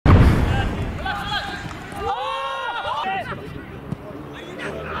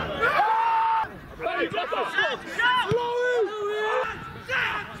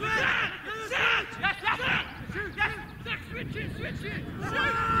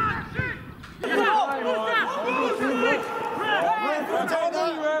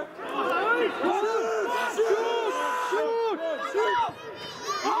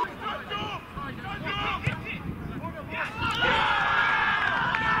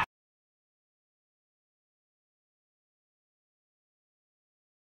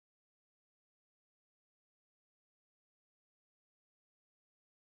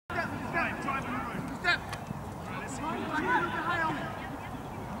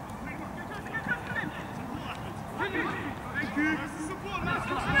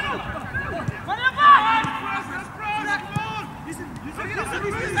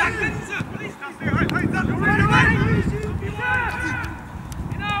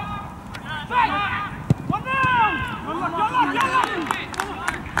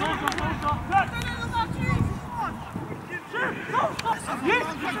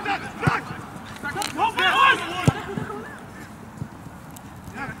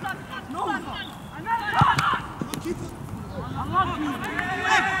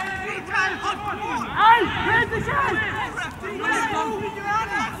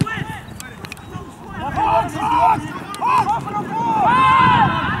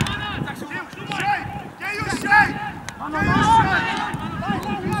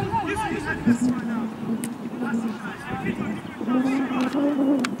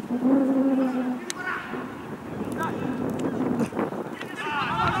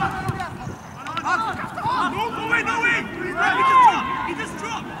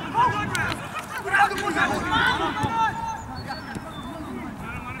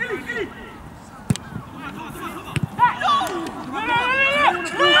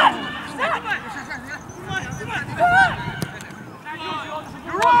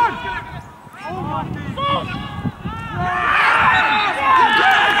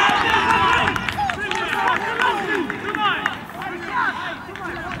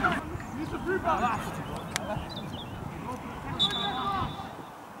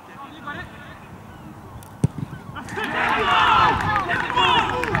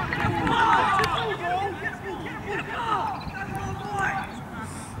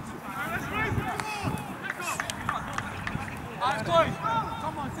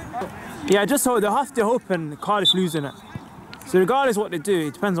Yeah, just so they'll have to hope and Cardiff losing it. So regardless what they do,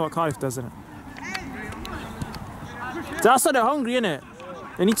 it depends on what Cardiff does, innit? So that's why they're hungry, innit?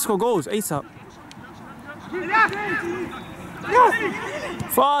 They need to score goals ASAP.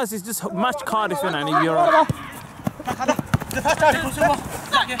 For us, it's just match Cardiff, innit? And you'll be alright.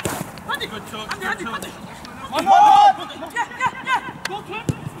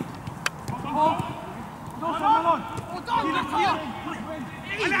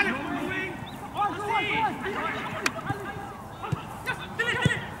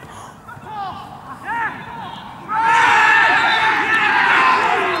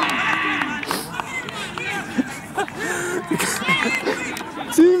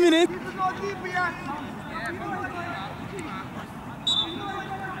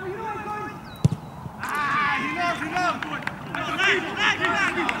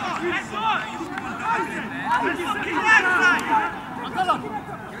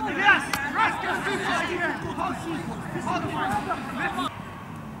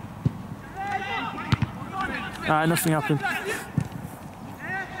 Nothing happened.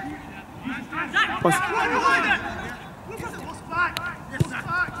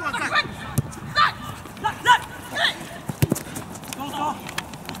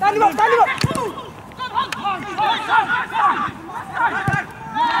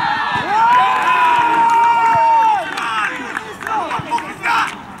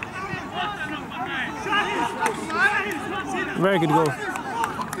 Very good goal.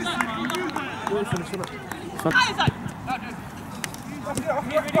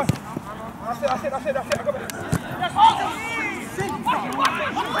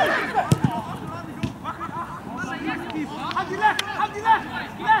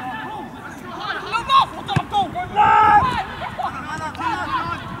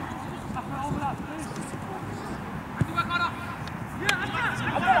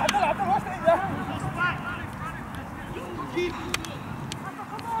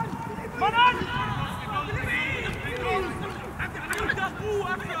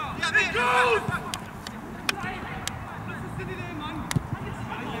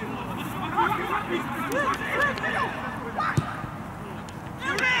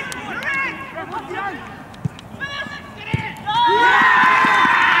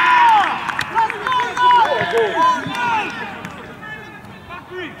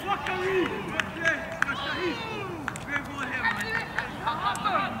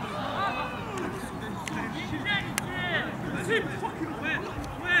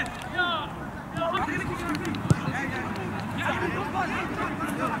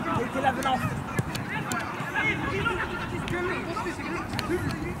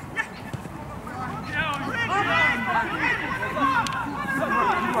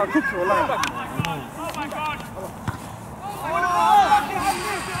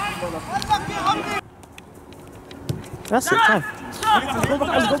 That's it, time.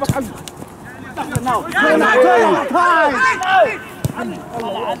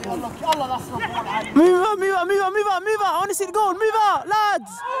 Move out, move out, move out, move out, move out. I want to see the goal. Move out,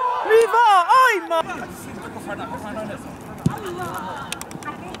 lads. Move out. Oi, man.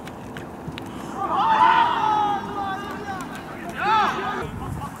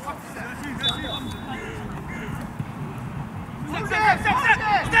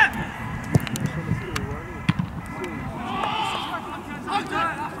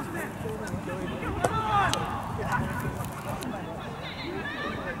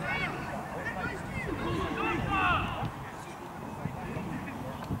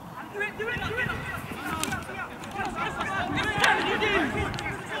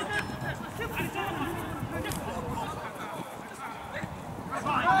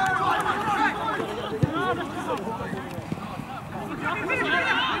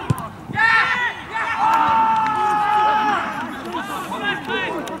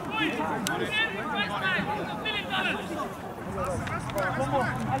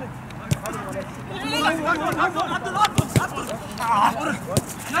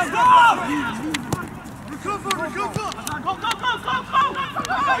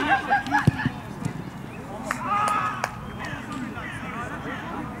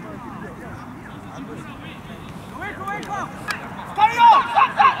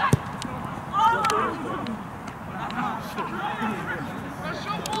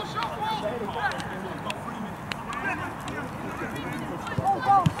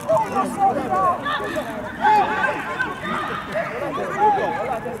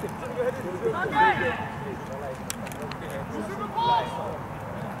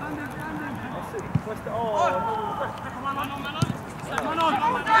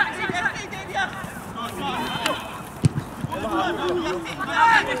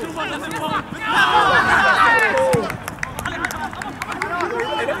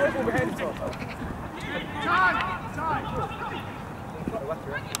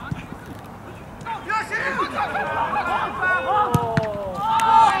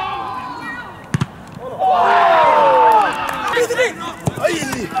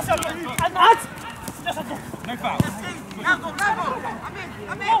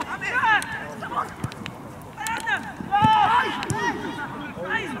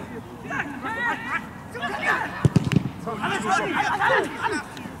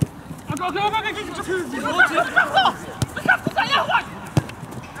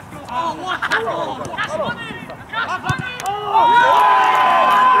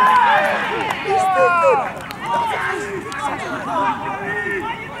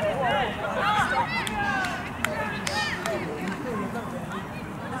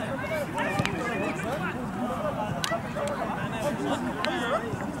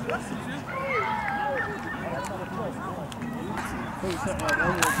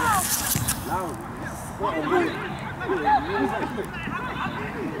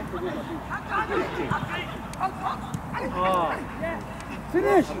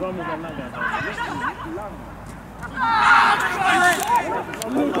 Finish!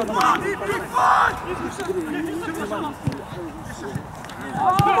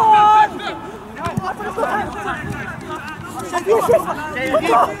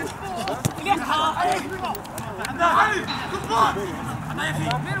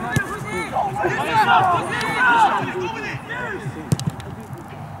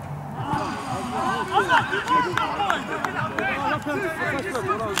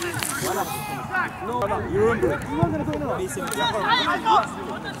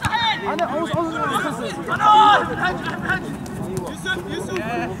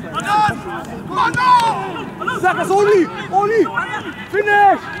 Zach, Oli!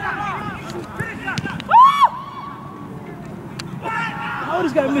 Finish! How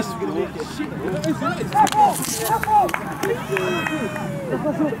this guy miss?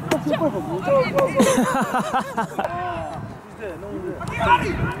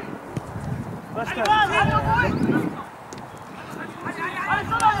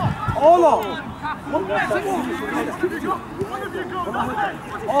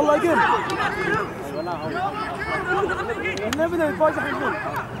 Allah again. Never know if I can.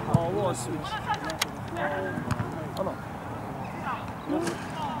 Oh, what a switch.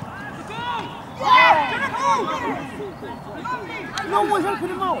 No one's helping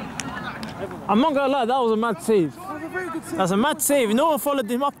him out. I'm not gonna lie, that was a mad save. That was a very good save. That's a mad save. No one followed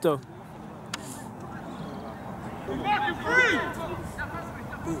him up though.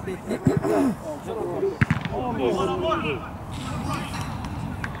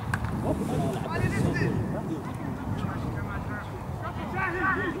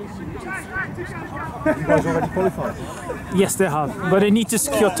 You guys already qualified? Yes, they have, but they need to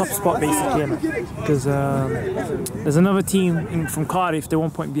secure top spot basically, because there's another team from Cardiff. They're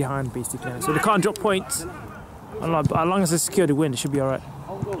 1 point behind basically, so they can't drop points. As long as they secure the win, it should be all right.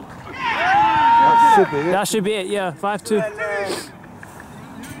 That should be it. That should be it. Yeah, 5-2.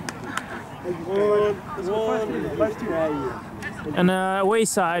 And away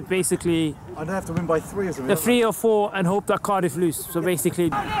side basically. I'd have to win by 3 or something. The 3 or 4 and hope that Cardiff lose. So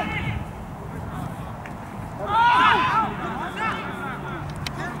basically.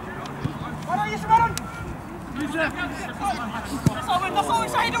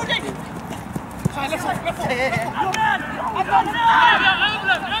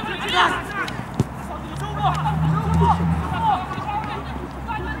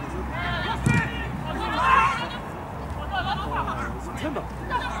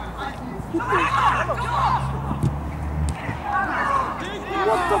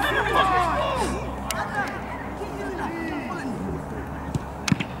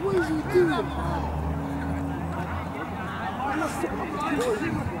 What is he doing?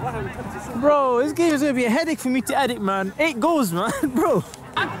 Bro, this game is gonna be a headache for me to edit, man. 8 goals, man, bro.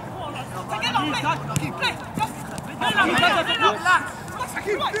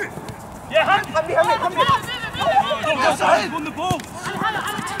 On the ball.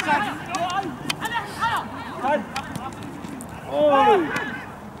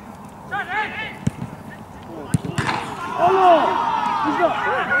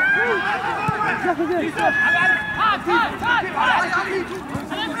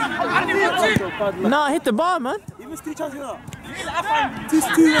 Nah, hit the bar, man. You missed each other. This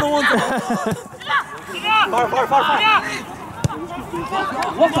 2 and 1. Fire.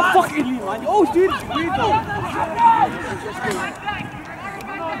 What the fuck is he, man? Oh, dude.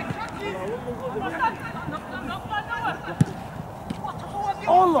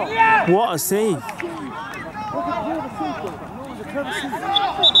 What a save.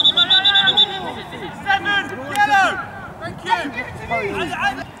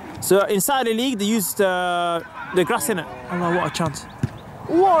 So inside the league, they used the grass in it. Oh, what a chance.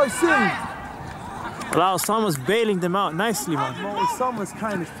 What a save. Well, Sam was bailing them out nicely, man. No, someone's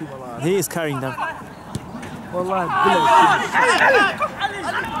carrying this team alive. He is carrying them. Wallahi,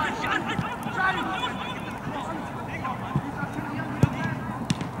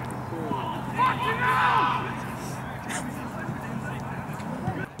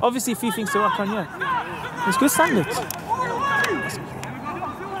 Obviously, a few things to work on, yeah. It's good standards.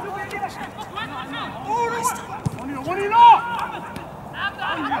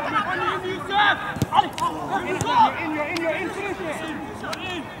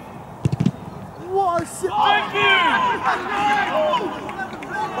 what a save.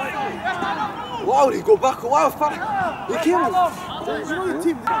 Wow, did he go back? Wow, fuck. He came. There's another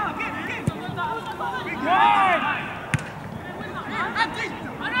team.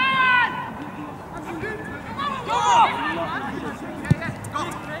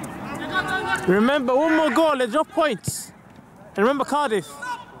 Remember, one more goal, they drop points. And remember Cardiff.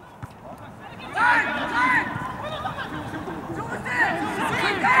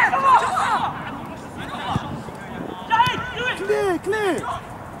 Clear.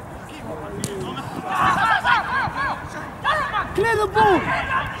 Clear the ball.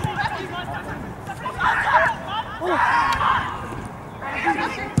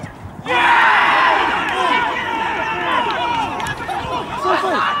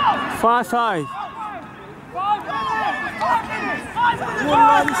 5-5.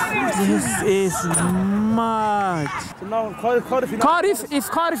 This is mad. So now Cardiff, if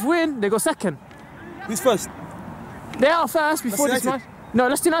Cardiff win, they go second. Who's first? They are first before this match. No,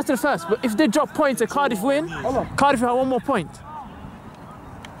 let's United first. But if they drop points and Cardiff win, Cardiff will have 1 more point.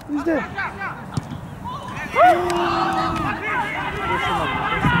 Who's there?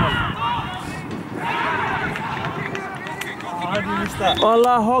 How did you miss that?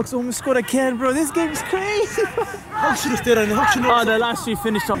 Allah, Hawks almost scored again, bro. This game is crazy. Hawks should have stayed on the Hawks should Oh, the last 3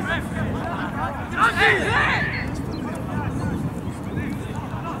 finished off.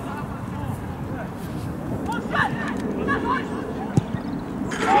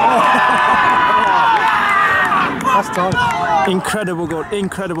 That's done. Incredible goal. He's a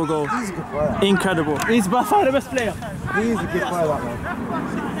good player. Incredible. He's by far the best player. He's a good player, that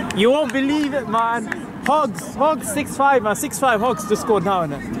man. You won't believe it, man. Hogs 6-5, man. 6-5 Hogs just scored now,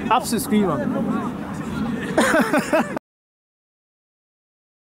 innit? Absolute screamer.